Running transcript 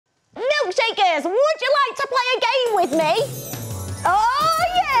Milkshakers, would you like to play a game with me? Oh,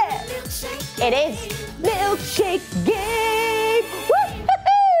 yeah! It is Milkshake game!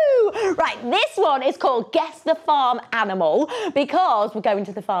 Woo-hoo-hoo! Right, this one is called Guess the Farm Animal because we're going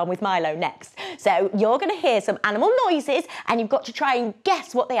to the farm with Milo next. So you're going to hear some animal noises and you've got to try and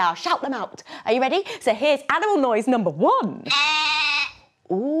guess what they are. Shout them out. Are you ready? So here's animal noise number 1.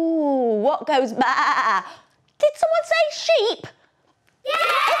 Ooh, what goes bah? Did someone say sheep? Yeah!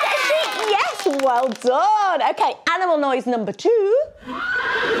 Is it a sheep? Yes, well done. Okay, animal noise number 2.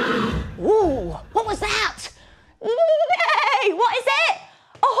 Ooh, what was that? Yay! What is it?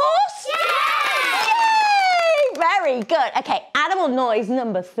 A horse? Yeah! Yay! Very good. Okay, animal noise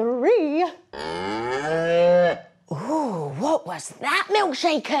number 3. Ooh, what was that,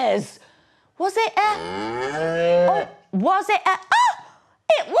 Milkshakers? Was it a... Oh, was it a... Oh!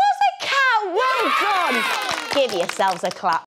 It was a cow! Well done! Give yourselves a clap.